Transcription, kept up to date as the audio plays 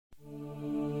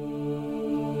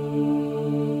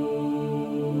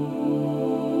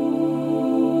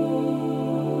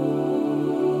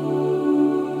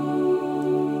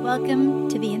Welcome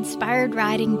to the Inspired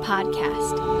Riding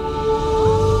Podcast.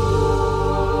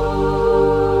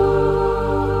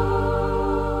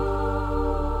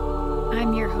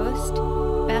 I'm your host,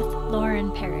 Beth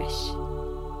Lauren Parrish.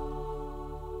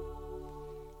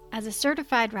 As a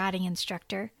certified riding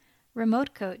instructor,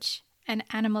 remote coach, and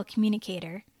animal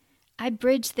communicator, I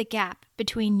bridge the gap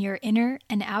between your inner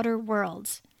and outer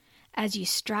worlds as you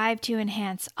strive to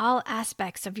enhance all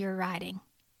aspects of your riding.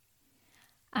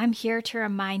 I'm here to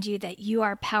remind you that you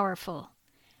are powerful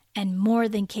and more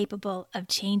than capable of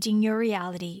changing your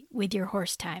reality with your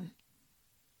horse time.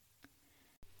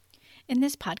 In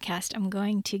this podcast, I'm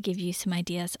going to give you some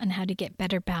ideas on how to get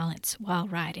better balance while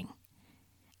riding.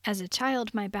 As a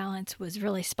child, my balance was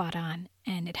really spot on,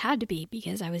 and it had to be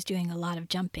because I was doing a lot of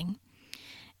jumping.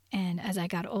 And as I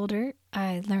got older,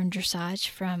 I learned dressage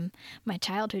from my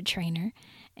childhood trainer,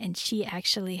 and she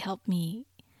actually helped me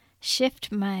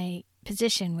shift my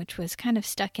position, which was kind of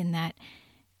stuck in that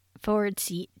forward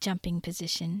seat jumping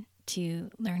position, to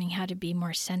learning how to be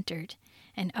more centered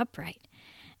and upright.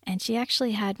 And she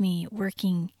actually had me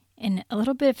working in a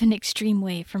little bit of an extreme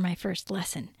way for my first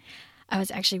lesson. I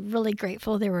was actually really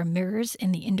grateful there were mirrors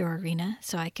in the indoor arena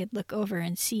so I could look over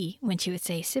and see when she would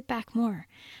say, "Sit back more."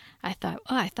 I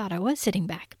thought I was sitting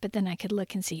back, but then I could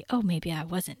look and see, maybe I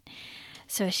wasn't.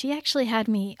 So she actually had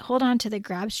me hold on to the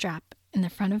grab strap in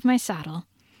the front of my saddle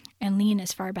and lean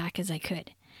as far back as I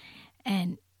could.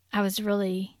 And I was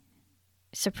really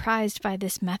surprised by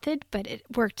this method, but it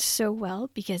worked so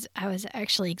well because I was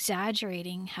actually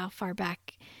exaggerating how far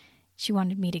back she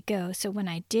wanted me to go. So when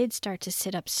I did start to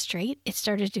sit up straight, it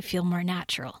started to feel more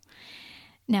natural.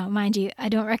 Now, mind you, I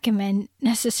don't recommend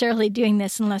necessarily doing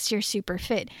this unless you're super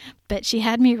fit, but she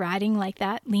had me riding like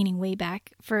that, leaning way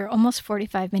back for almost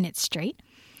 45 minutes straight.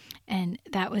 And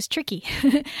that was tricky.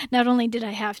 Not only did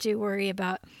I have to worry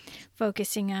about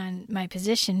focusing on my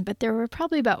position, but there were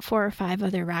probably about 4 or 5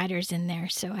 other riders in there.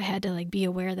 So I had to be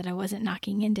aware that I wasn't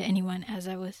knocking into anyone as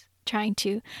I was trying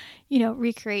to,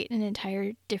 recreate an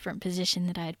entire different position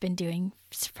that I had been doing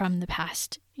from the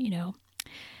past,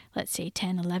 let's say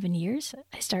 10, 11 years.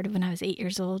 I started when I was 8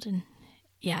 years old. And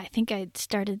I think I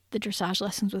started the dressage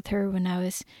lessons with her when I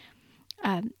was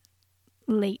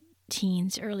late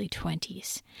teens, early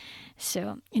 20s.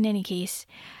 So in any case,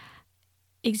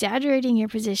 exaggerating your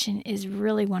position is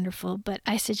really wonderful, but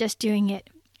I suggest doing it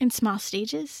in small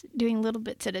stages, doing little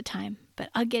bits at a time. But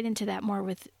I'll get into that more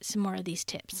with some more of these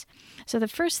tips. So the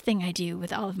first thing I do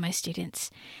with all of my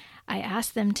students, I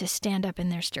ask them to stand up in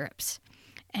their stirrups.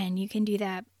 And you can do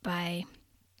that by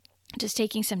just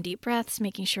taking some deep breaths,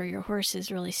 making sure your horse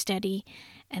is really steady,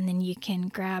 and then you can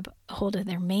grab a hold of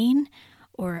their mane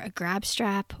or a grab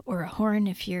strap or a horn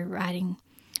if you're riding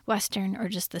Western, or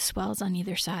just the swells on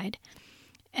either side.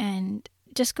 And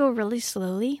just go really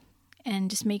slowly and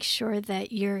just make sure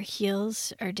that your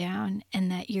heels are down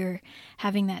and that you're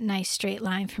having that nice straight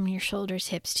line from your shoulders,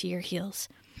 hips to your heels.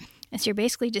 And so you're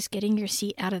basically just getting your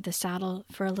seat out of the saddle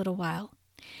for a little while.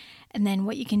 And then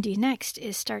what you can do next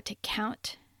is start to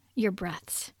count your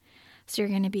breaths. So you're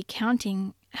going to be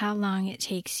counting how long it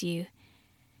takes you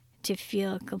to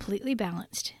feel completely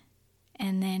balanced,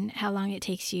 and then how long it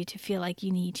takes you to feel like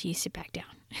you need to sit back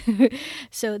down.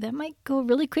 So that might go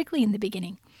really quickly in the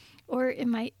beginning, or it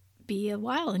might be a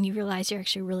while and you realize you're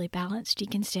actually really balanced. You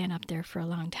can stand up there for a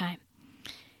long time.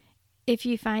 If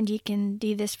you find you can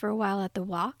do this for a while at the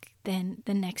walk, then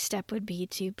the next step would be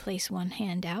to place one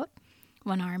hand out,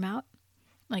 one arm out,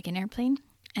 like an airplane,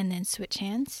 and then switch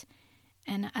hands.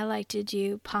 And I like to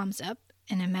do palms up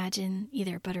and imagine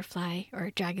either a butterfly or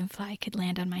a dragonfly could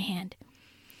land on my hand.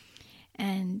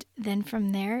 And then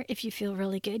from there, if you feel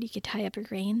really good, you could tie up your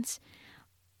reins.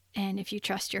 And if you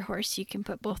trust your horse, you can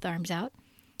put both arms out.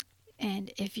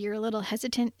 And if you're a little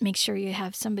hesitant, make sure you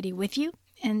have somebody with you,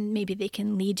 and maybe they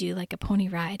can lead you like a pony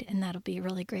ride. And that'll be a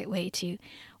really great way to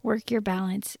work your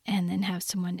balance and then have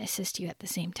someone assist you at the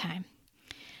same time.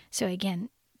 So again,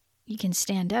 you can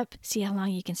stand up, see how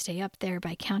long you can stay up there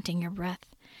by counting your breath.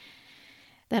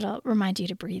 That'll remind you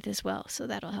to breathe as well, so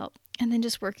that'll help. And then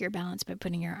just work your balance by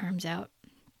putting your arms out.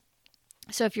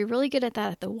 So if you're really good at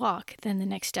that at the walk, then the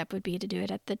next step would be to do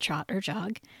it at the trot or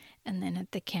jog, and then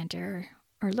at the canter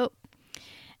or lope.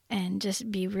 And just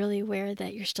be really aware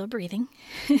that you're still breathing,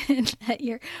 that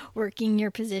you're working your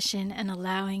position and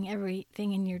allowing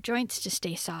everything in your joints to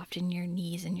stay soft, in your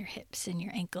knees and your hips and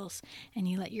your ankles, and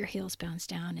you let your heels bounce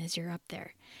down as you're up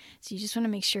there. So you just want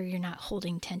to make sure you're not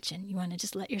holding tension. You want to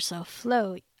just let yourself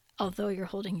flow, although you're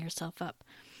holding yourself up.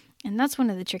 And that's one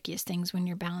of the trickiest things when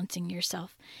you're balancing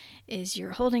yourself, is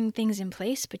you're holding things in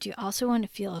place, but you also want to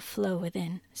feel a flow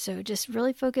within. So just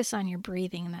really focus on your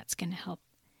breathing, and that's going to help.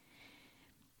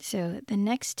 So the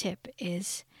next tip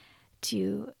is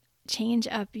to change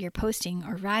up your posting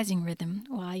or rising rhythm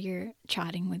while you're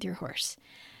trotting with your horse.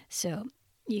 So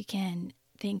you can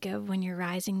think of when you're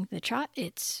rising the trot,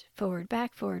 it's forward,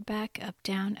 back, up,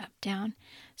 down, up, down.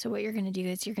 So what you're going to do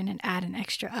is you're going to add an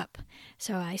extra up.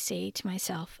 So I say to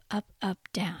myself, up,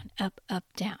 down, up,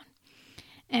 down.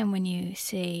 And when you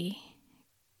say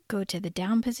go to the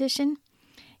down position,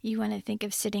 you want to think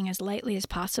of sitting as lightly as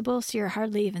possible, so you're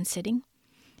hardly even sitting.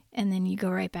 And then you go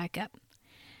right back up.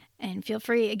 And feel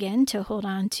free, again, to hold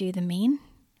on to the mane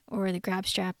or the grab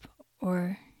strap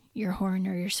or your horn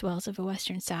or your swells of a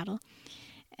Western saddle.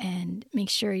 And make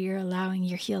sure you're allowing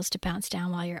your heels to bounce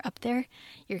down while you're up there.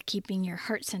 You're keeping your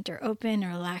heart center open or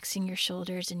relaxing your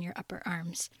shoulders and your upper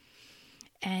arms.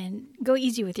 And go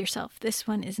easy with yourself. This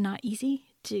one is not easy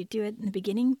to do it in the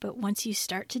beginning, but once you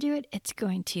start to do it, it's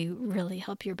going to really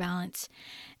help your balance.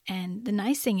 And the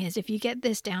nice thing is, if you get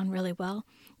this down really well,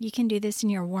 you can do this in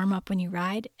your warm-up when you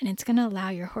ride, and it's going to allow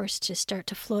your horse to start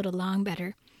to float along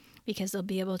better because they'll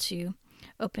be able to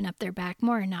open up their back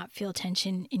more and not feel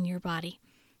tension in your body.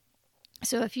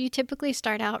 So if you typically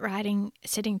start out riding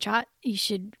sitting trot, you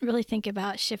should really think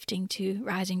about shifting to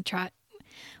rising trot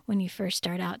when you first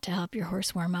start out to help your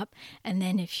horse warm up. And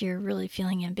then if you're really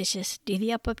feeling ambitious, do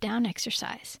the up, down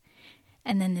exercise.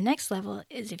 And then the next level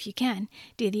is, if you can,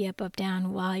 do the up,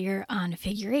 down while you're on a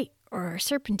figure 8 or a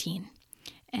serpentine,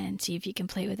 and see if you can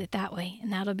play with it that way.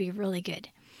 And that'll be really good.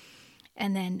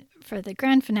 And then for the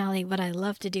grand finale, what I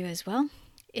love to do as well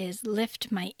is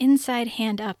lift my inside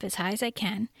hand up as high as I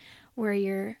can, where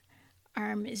your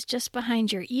arm is just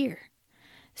behind your ear.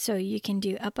 So you can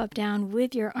do up, down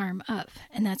with your arm up,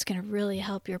 and that's going to really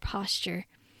help your posture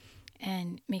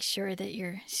and make sure that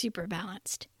you're super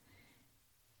balanced.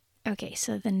 Okay,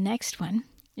 so the next one,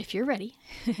 if you're ready,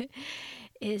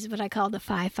 is what I call the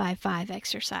 5-5-5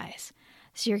 exercise.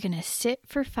 So you're going to sit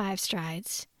for 5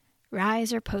 strides,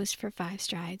 rise or post for 5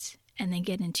 strides, and then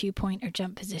get in 2-point or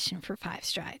jump position for 5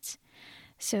 strides.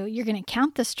 So you're going to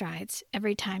count the strides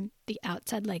every time the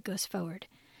outside leg goes forward.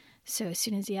 So as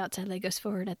soon as the outside leg goes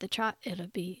forward at the trot, it'll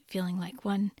be feeling like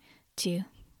 1, 2,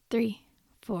 3,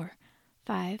 4,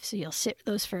 5. So you'll sit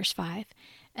those first 5,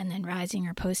 and then rising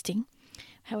or posting,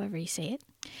 however you say it,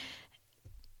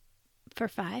 for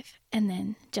 5, and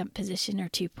then jump position or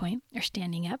 2-point or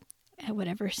standing up,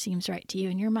 whatever seems right to you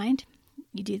in your mind.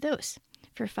 You do those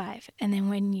for 5. And then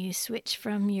when you switch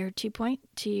from your 2-point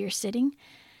to your sitting,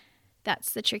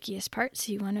 that's the trickiest part.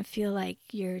 So you want to feel like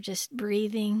you're just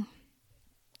breathing,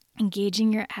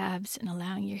 engaging your abs and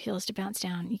allowing your heels to bounce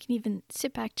down. You can even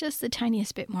sit back just the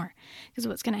tiniest bit more, because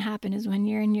what's going to happen is when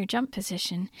you're in your jump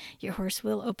position, your horse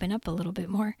will open up a little bit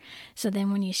more. So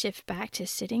then when you shift back to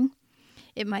sitting,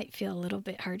 it might feel a little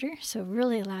bit harder. So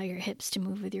really allow your hips to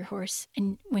move with your horse.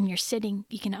 And when you're sitting,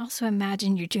 you can also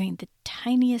imagine you're doing the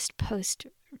tiniest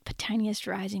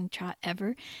rising trot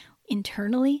ever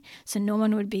internally, so no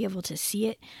one would be able to see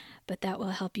it, but that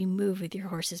will help you move with your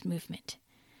horse's movement.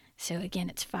 So again,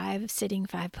 it's 5 sitting,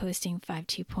 5 posting, 5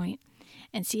 2-point,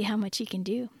 and see how much you can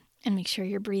do, and make sure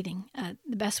you're breathing.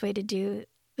 The best way to do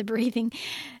the breathing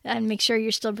and make sure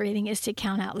you're still breathing is to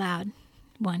count out loud.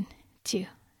 1, 2,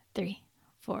 3,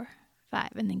 4, 5,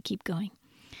 and then keep going.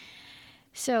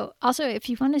 So also, if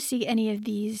you want to see any of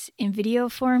these in video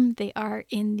form, they are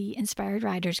in the Inspired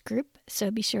Riders group.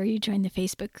 So be sure you join the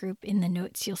Facebook group. In the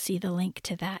notes, you'll see the link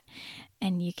to that,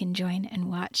 and you can join and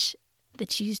watch the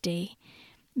Tuesday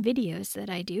videos that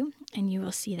I do, and you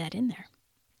will see that in there.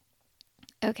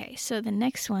 Okay, so the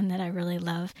next one that I really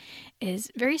love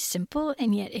is very simple,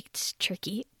 and yet it's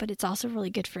tricky, but it's also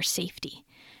really good for safety.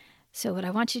 So what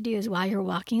I want you to do is, while you're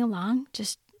walking along,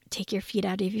 just take your feet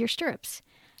out of your stirrups.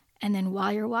 And then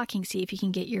while you're walking, see if you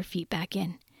can get your feet back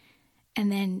in.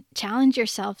 And then challenge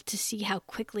yourself to see how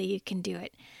quickly you can do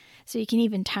it. So you can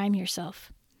even time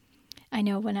yourself. I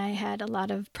know when I had a lot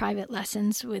of private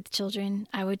lessons with children,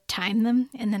 I would time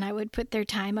them, and then I would put their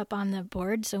time up on the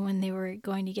board. So when they were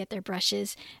going to get their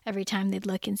brushes, every time they'd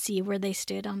look and see where they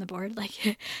stood on the board,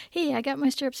 like, hey, I got my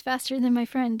stirrups faster than my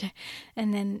friend.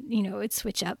 And then, it'd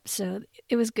switch up. So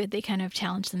it was good. They kind of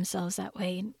challenged themselves that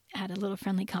way and had a little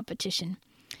friendly competition.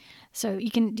 So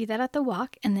you can do that at the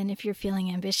walk. And then if you're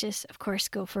feeling ambitious, of course,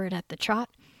 go for it at the trot.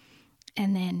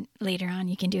 And then later on,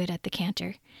 you can do it at the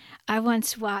canter. I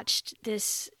once watched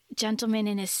this gentleman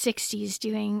in his 60s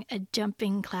doing a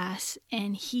jumping class,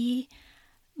 and he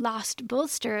lost both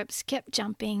stirrups, kept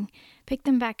jumping, picked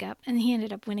them back up, and he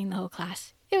ended up winning the whole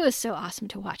class. It was so awesome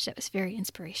to watch. That was very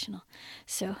inspirational.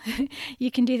 So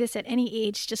you can do this at any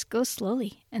age. Just go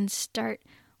slowly and start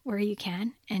where you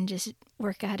can and just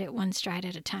work at it one stride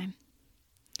at a time.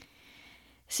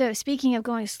 So speaking of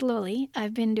going slowly,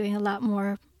 I've been doing a lot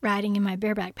more riding in my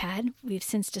bareback pad. We've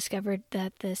since discovered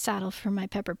that the saddle for my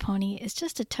Pepper pony is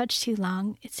just a touch too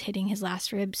long. It's hitting his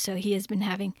last rib, so he has been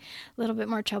having a little bit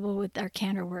more trouble with our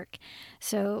canter work.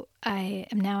 So I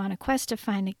am now on a quest to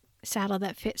find a saddle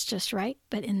that fits just right,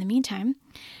 but in the meantime,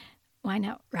 why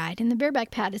not ride in the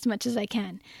bareback pad as much as I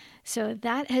can? So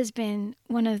that has been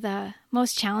one of the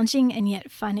most challenging and yet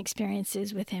fun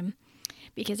experiences with him,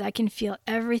 because I can feel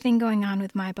everything going on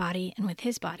with my body and with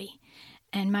his body.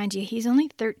 And mind you, he's only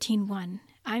 13.1.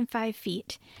 I'm 5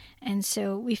 feet, and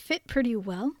so we fit pretty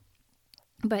well,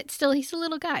 but still he's a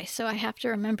little guy, so I have to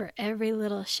remember every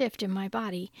little shift in my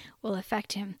body will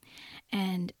affect him.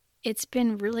 And it's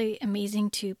been really amazing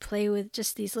to play with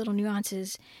just these little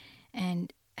nuances,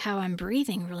 and how I'm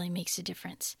breathing really makes a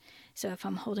difference. So if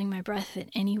I'm holding my breath in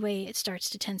any way, it starts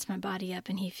to tense my body up,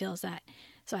 and he feels that.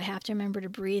 So I have to remember to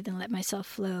breathe and let myself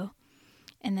flow.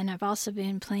 And then I've also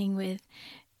been playing with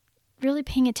really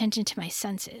paying attention to my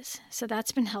senses. So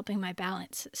that's been helping my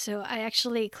balance. So I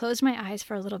actually closed my eyes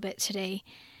for a little bit today,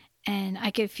 and I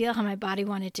could feel how my body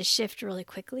wanted to shift really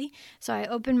quickly. So I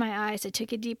opened my eyes, I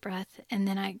took a deep breath, and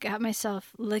then I got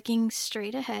myself looking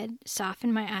straight ahead,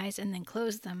 softened my eyes, and then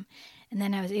closed them. And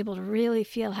then I was able to really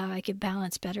feel how I could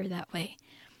balance better that way.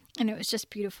 And it was just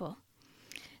beautiful.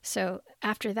 So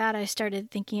after that, I started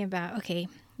thinking about, okay,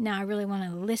 now I really want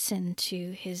to listen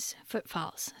to his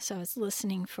footfalls. So I was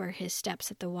listening for his steps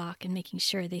at the walk and making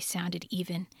sure they sounded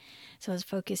even. So I was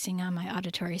focusing on my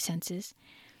auditory senses.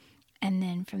 And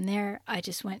then from there, I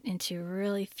just went into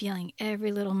really feeling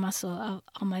every little muscle of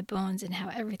all my bones and how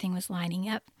everything was lining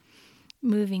up,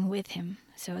 moving with him.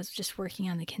 So I was just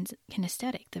working on the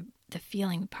kinesthetic, the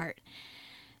feeling part.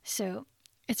 So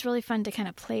it's really fun to kind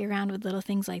of play around with little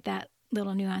things like that,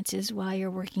 little nuances while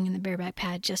you're working in the bareback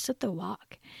pad just at the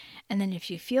walk. And then if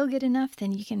you feel good enough,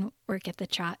 then you can work at the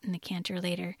trot and the canter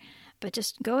later. But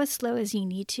just go as slow as you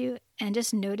need to, and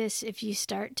just notice if you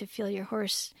start to feel your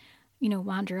horse,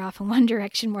 wander off in one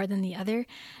direction more than the other.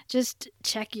 Just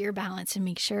check your balance and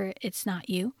make sure it's not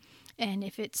you. And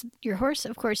if it's your horse,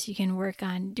 of course, you can work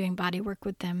on doing body work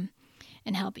with them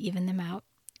and help even them out,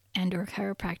 and or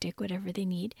chiropractic, whatever they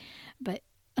need. But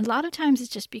a lot of times it's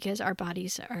just because our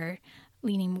bodies are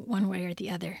leaning one way or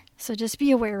the other. So just be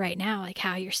aware right now, like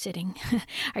how you're sitting.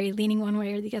 Are you leaning one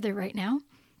way or the other right now?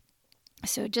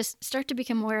 So just start to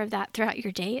become aware of that throughout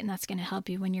your day, and that's going to help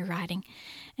you when you're riding.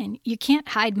 And you can't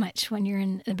hide much when you're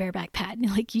in a bareback pad.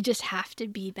 Like, you just have to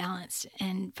be balanced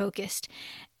and focused.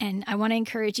 And I want to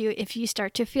encourage you, if you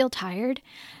start to feel tired,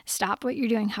 stop what you're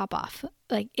doing, hop off.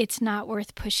 Like, it's not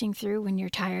worth pushing through when you're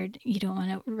tired. You don't want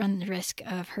to run the risk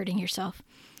of hurting yourself.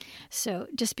 So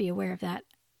just be aware of that,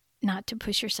 not to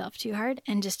push yourself too hard,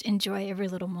 and just enjoy every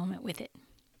little moment with it.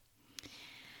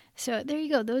 So there you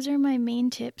go. Those are my main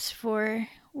tips for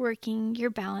working your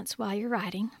balance while you're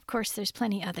riding. Of course, there's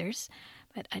plenty others,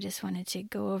 but I just wanted to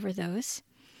go over those.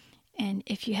 And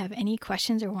if you have any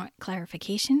questions or want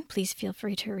clarification, please feel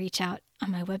free to reach out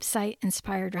on my website,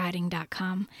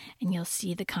 inspiredriding.com, and you'll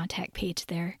see the contact page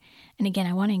there. And again,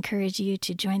 I want to encourage you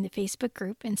to join the Facebook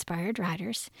group, Inspired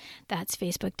Riders. That's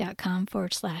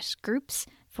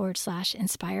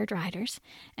facebook.com/groups/Inspired Riders.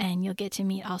 And you'll get to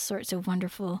meet all sorts of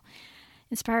wonderful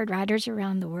inspired riders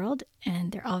around the world,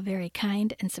 and they're all very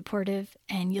kind and supportive,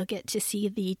 and you'll get to see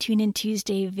the Tune In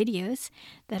Tuesday videos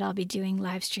that I'll be doing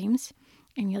live streams,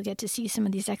 and you'll get to see some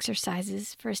of these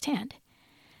exercises firsthand.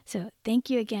 So thank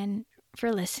you again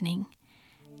for listening,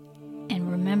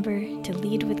 and remember to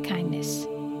lead with kindness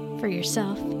for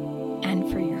yourself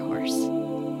and for your horse.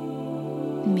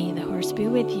 May the horse be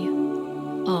with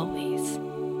you always.